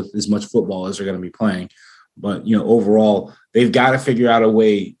 days with as much football as they're going to be playing. But, overall, they've got to figure out a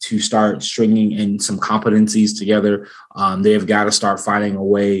way to start stringing in some competencies together. They've got to start finding a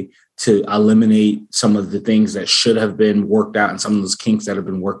way to eliminate some of the things that should have been worked out and some of those kinks that have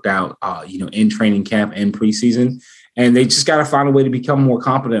been worked out, in training camp and preseason. And they just got to find a way to become more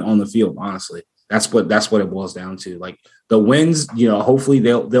competent on the field, honestly. That's what it boils down to. Like the wins, hopefully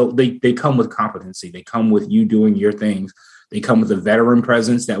they come with competency. They come with you doing your things. They come with the veteran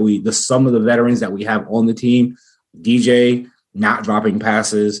presence some of the veterans that we have on the team. DJ not dropping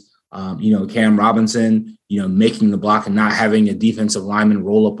passes, Cam Robinson, making the block and not having a defensive lineman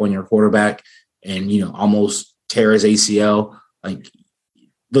roll up on your quarterback and almost tear his ACL. Like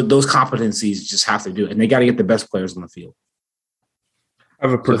those competencies just have to do it, and they got to get the best players on the field. I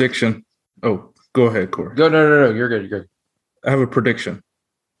have a prediction. Oh, go ahead, Corey. No. You're good. I have a prediction.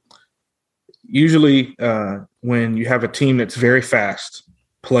 Usually when you have a team that's very fast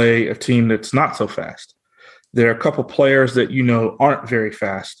play a team that's not so fast, there are a couple players that aren't very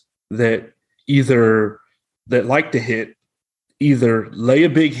fast that like to hit, either lay a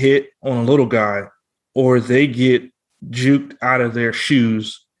big hit on a little guy or they get juked out of their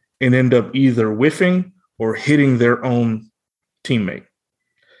shoes and end up either whiffing or hitting their own teammate.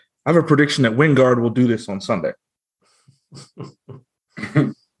 I have a prediction that Wingard will do this on Sunday.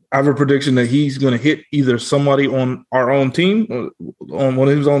 I have a prediction that he's going to hit either somebody on our own team, on one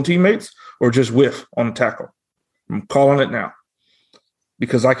of his own teammates, or just whiff on a tackle. I'm calling it now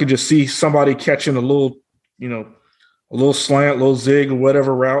because I could just see somebody catching a little slant, little zig or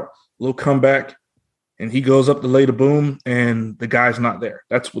whatever route, a little comeback, and he goes up to lay the boom and the guy's not there.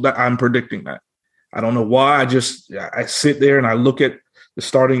 That's what I'm predicting that. I don't know why. I sit there and I look at the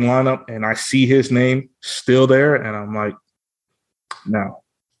starting lineup and I see his name still there. And I'm like, no,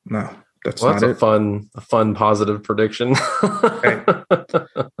 that's not it. A fun, positive prediction. Hey.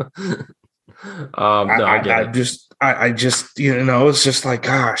 I just, it's just like,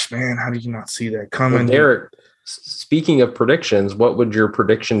 gosh, man, how did you not see that coming? Well, Derek, speaking of predictions, what would your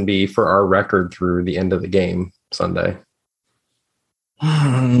prediction be for our record through the end of the game Sunday?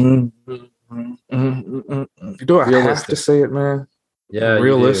 Do I have to say it, man? Yeah,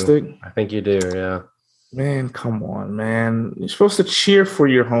 realistic. I think you do. Yeah, man, come on, man. You're supposed to cheer for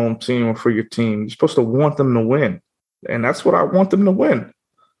your home team or for your team. You're supposed to want them to win, and that's what I want them to win.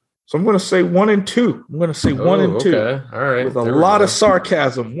 So I'm going to say 1-2. I'm going to say 1-2. Okay. All right. With a lot of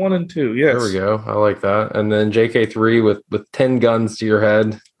sarcasm. 1-2. Yes. There we go. I like that. And then JK3 with 10 guns to your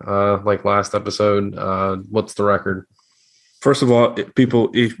head, like last episode. What's the record? First of all,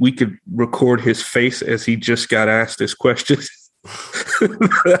 if we could record his face as he just got asked this question,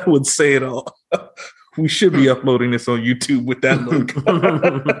 that would say it all. We should be uploading this on YouTube with that look.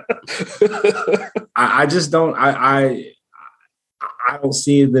 I just don't. I don't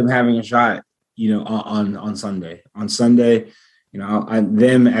see them having a shot, on Sunday. On Sunday,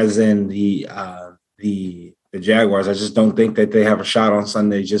 them as in the Jaguars. I just don't think that they have a shot on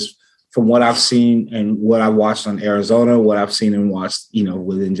Sunday. Just from what I've seen and what I watched on Arizona, what I've seen and watched,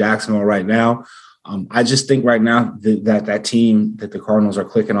 within Jacksonville right now, I just think right now that team that the Cardinals are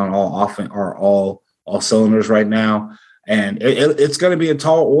clicking on all cylinders right now, and it's going to be a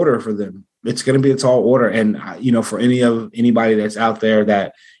tall order for them. It's going to be a tall order, and for anybody that's out there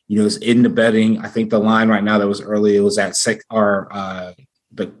that is into betting, I think the line right now that was early, it was at six or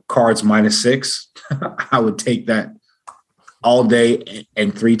the Cards -6. I would take that all day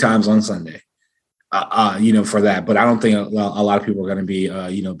and 3 times on Sunday, for that. But I don't think a lot of people are going to be,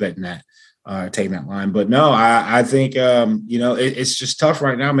 betting that, taking that line. But no, I think, it's just tough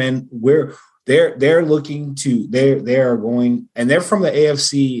right now, man. They're looking to, they are going, and they're from the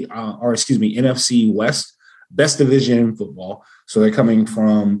NFC West, best division in football. So they're coming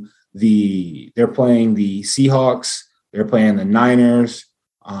from they're playing the Seahawks, they're playing the Niners,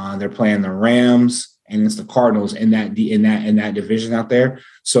 they're playing the Rams, and it's the Cardinals in that division out there.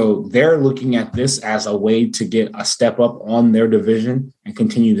 So they're looking at this as a way to get a step up on their division and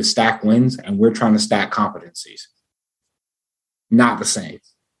continue to stack wins. And we're trying to stack competencies. Not the same.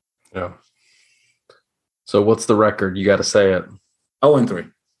 Yeah. So what's the record? You got to say it.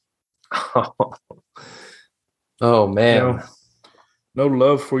 0-3. Oh man. No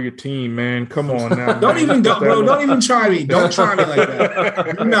love for your team, man. Come on now. Don't even try me. Don't try me like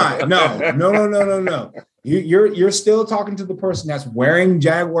that. You're not. No. You're still talking to the person that's wearing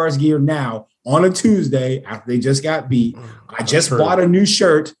Jaguars gear now on a Tuesday after they just got beat. I just bought a new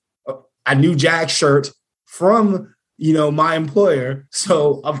shirt, a new Jag shirt from my employer.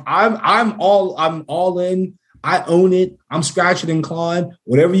 So I'm all in. I own it. I'm scratching and clawing,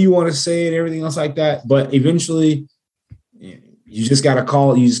 whatever you want to say and everything else like that. But eventually, you just got to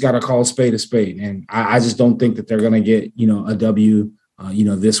call a spade a spade. And I just don't think that they're going to get, a W,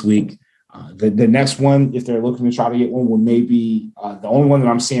 this week. The next one, if they're looking to try to get one, would maybe the only one that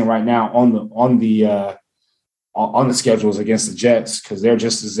I'm seeing right now on the schedules against the Jets, because they're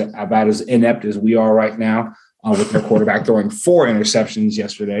just about as inept as we are right now. With their quarterback throwing 4 interceptions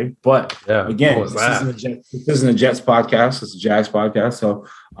yesterday. But again, this isn't a Jets podcast. It's a Jags podcast. So,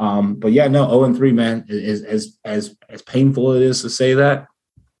 but yeah, no, 0-3, man, is as painful it is to say that.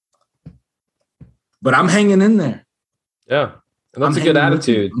 But I'm hanging in there. Yeah. And that's a good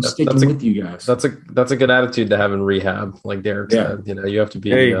attitude. I'm sticking with you guys. That's a good attitude to have in rehab, like Derek said. You have to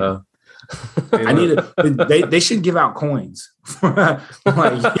be I need it. They should give out coins. That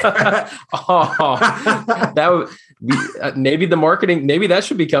would be, maybe the marketing. Maybe that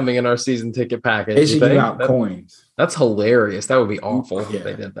should be coming in our season ticket package. They should give out coins. That's hilarious. That would be awful if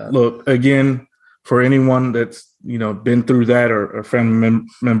they did that. Look, again, for anyone that's been through that or family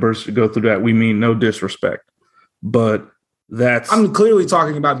members to go through that, we mean no disrespect, but I'm clearly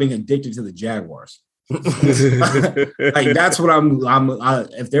talking about being addicted to the Jaguars. Like that's what I'm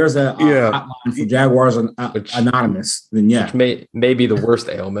if there's a hotline for Jaguars Anonymous, then which may be the worst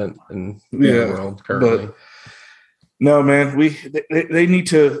ailment in the world currently. But, no, man, they need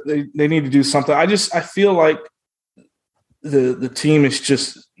to do something. I feel like the team is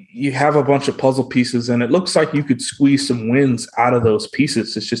just, you have a bunch of puzzle pieces and it looks like you could squeeze some wins out of those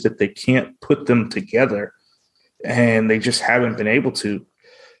pieces. It's just that they can't put them together and they just haven't been able to.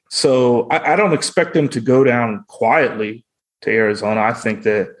 So I don't expect them to go down quietly to Arizona. I think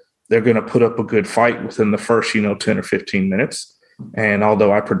that they're going to put up a good fight within the first, 10 or 15 minutes. And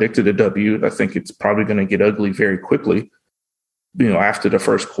although I predicted a W, I think it's probably going to get ugly very quickly, after the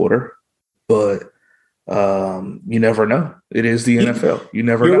first quarter. But you never know. It is the NFL. You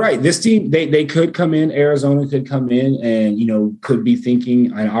never know. You're right. This team, they could come in. Arizona could come in and, could be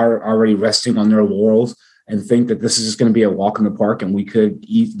thinking and are already resting on their laurels and think that this is just going to be a walk in the park and we could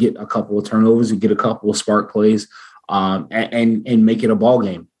get a couple of turnovers and get a couple of spark plays and make it a ball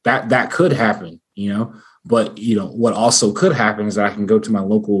game. That could happen, But, what also could happen is that I can go to my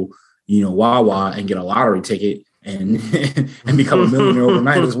local, Wawa and get a lottery ticket and become a millionaire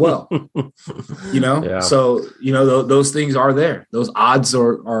overnight as well. Yeah. So, those things are there. Those odds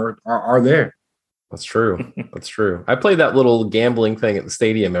are there. That's true. That's true. I play that little gambling thing at the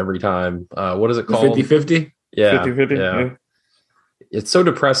stadium every time. What is it called? 50-50? Yeah. 50-50? Yeah. It's so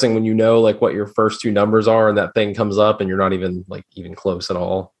depressing when what your first 2 numbers are and that thing comes up and you're not even close at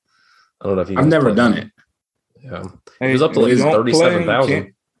all. I don't know if I've never done it. Yeah. It was up to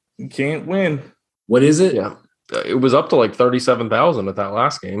 37,000. You can't win. What is it? Yeah. It was up to 37,000 at that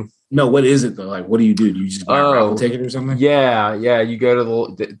last game. No, what is it though? What do? Do you just buy a raffle ticket or something? Yeah. You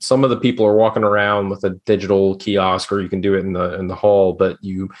go to some of the people are walking around with a digital kiosk, or you can do it in the hall. But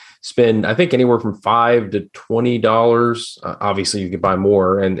you spend, I think, anywhere from $5 to $20. Obviously, you could buy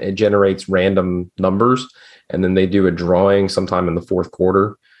more, and it generates random numbers. And then they do a drawing sometime in the fourth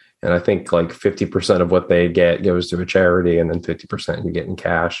quarter, And I think like 50% of what they get goes to a charity, and then 50% you get in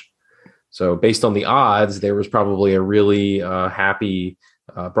cash. So based on the odds, there was probably a really happy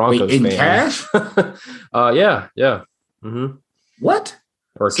Broncos in fan. Cash? Yeah. Mm-hmm. What?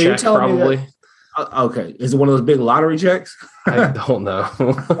 Or a check, probably. Okay. Is it one of those big lottery checks? I don't know.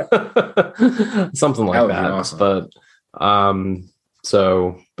 Something like that. Awesome.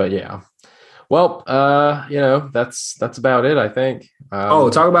 But yeah. Well, that's about it, I think.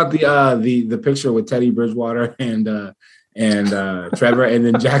 Talk about the picture with Teddy Bridgewater and Trevor, and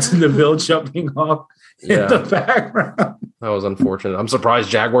then Jackson DeVille jumping off in the background. That was unfortunate. I'm surprised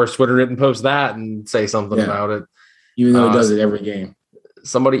Jaguars Twitter didn't post that and say something about it. Even though he does it every game.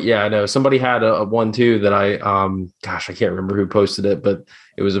 I know. Somebody had a one too that I can't remember who posted it, but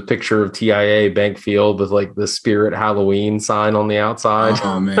it was a picture of TIA Bank Field with like the Spirit Halloween sign on the outside.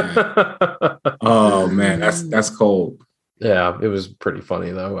 Oh man, that's cold. Yeah, it was pretty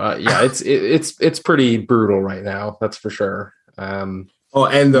funny though. It's pretty brutal right now. That's for sure. And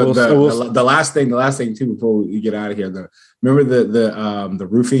the last thing too before we get out of here. Remember the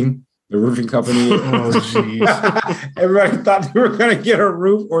roofing. The roofing company. Oh, jeez. Everybody thought they were going to get a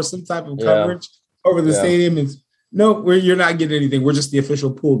roof or some type of coverage over the stadium. And no, you're not getting anything. We're just the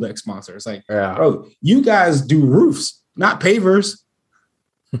official pool deck sponsor. It's like, bro, you guys do roofs, not pavers.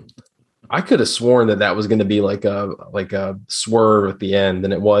 I could have sworn that was going to be like a swerve at the end,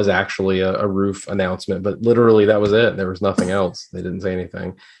 and it was actually a roof announcement. But literally, that was it. There was nothing else. They didn't say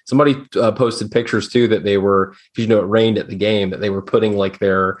anything. Somebody posted pictures too that they were, because it rained at the game, that they were putting like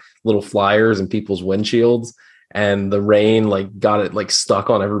their little flyers in people's windshields, and the rain like got it like stuck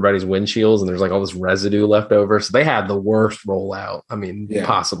on everybody's windshields, and there's like all this residue left over. So they had the worst rollout. I mean,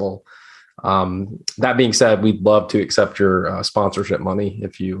 possible. That being said, we'd love to accept your sponsorship money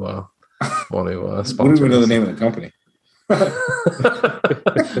if you want to sponsor. What do we know the name of the company?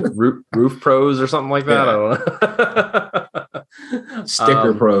 Roof Pros or something like that. I don't know.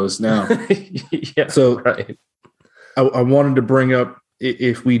 Sticker Pros now. Yeah. So right. I wanted to bring up,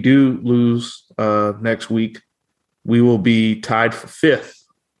 if we do lose next week, we will be tied for 5th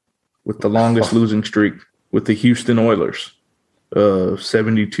with the longest losing streak with the Houston Oilers,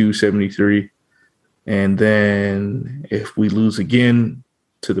 72-73. And then if we lose again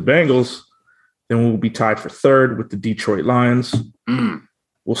to the Bengals, then we'll be tied for 3rd with the Detroit Lions.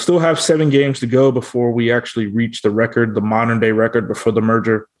 We'll still have 7 games to go before we actually reach the record, the modern day record before the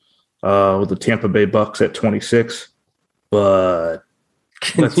merger, with the Tampa Bay Bucks at 26. But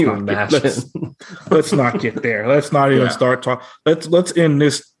can you imagine? Let's not get there. Let's not even start talking. Let's end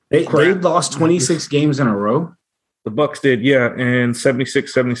this. They lost 26 games in a row. The Bucks did, and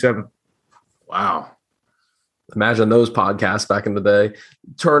 76-77. Wow. Imagine those podcasts back in the day.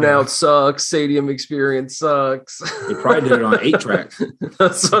 Turnout sucks. Stadium experience sucks. They probably did it on 8-track.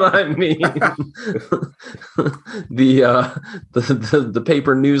 That's what I mean. The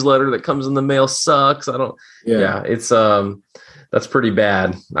paper newsletter that comes in the mail sucks. It's that's pretty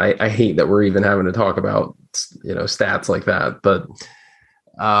bad. I hate that we're even having to talk about stats like that. But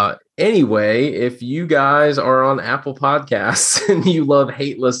anyway, if you guys are on Apple Podcasts and you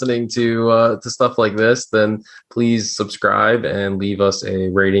hate listening to stuff like this, then please subscribe and leave us a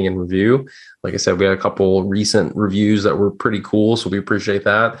rating and review. Like I said, we had a couple recent reviews that were pretty cool, so we appreciate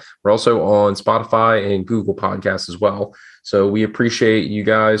that. We're also on Spotify and Google Podcasts as well. So we appreciate you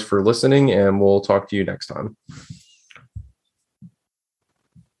guys for listening, and we'll talk to you next time.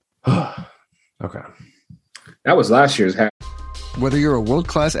 Okay. That was last year's hat. Whether you're a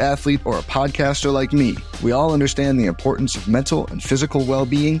world-class athlete or a podcaster like me, we all understand the importance of mental and physical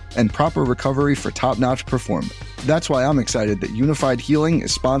well-being and proper recovery for top-notch performance. That's why I'm excited that Unified Healing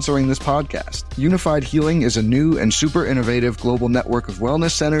is sponsoring this podcast. Unified Healing is a new and super innovative global network of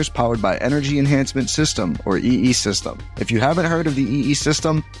wellness centers powered by Energy Enhancement System, or EE System. If you haven't heard of the EE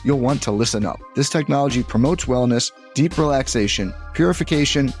System, you'll want to listen up. This technology promotes wellness, deep relaxation,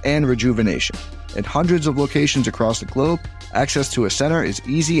 purification, and rejuvenation. In hundreds of locations across the globe, access to a center is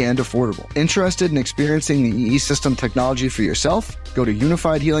easy and affordable. Interested in experiencing the EE System technology for yourself? Go to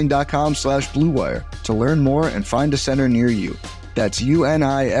unifiedhealing.com/bluewire to learn more and find a center near you. That's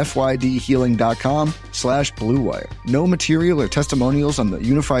unifydhealing.com/bluewire. No material or testimonials on the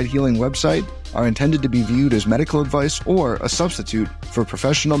Unified Healing website are intended to be viewed as medical advice or a substitute for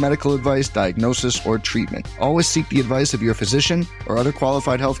professional medical advice, diagnosis, or treatment. Always seek the advice of your physician or other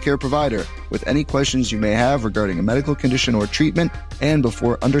qualified healthcare provider with any questions you may have regarding a medical condition or treatment and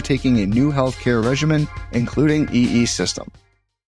before undertaking a new healthcare regimen, including EE System.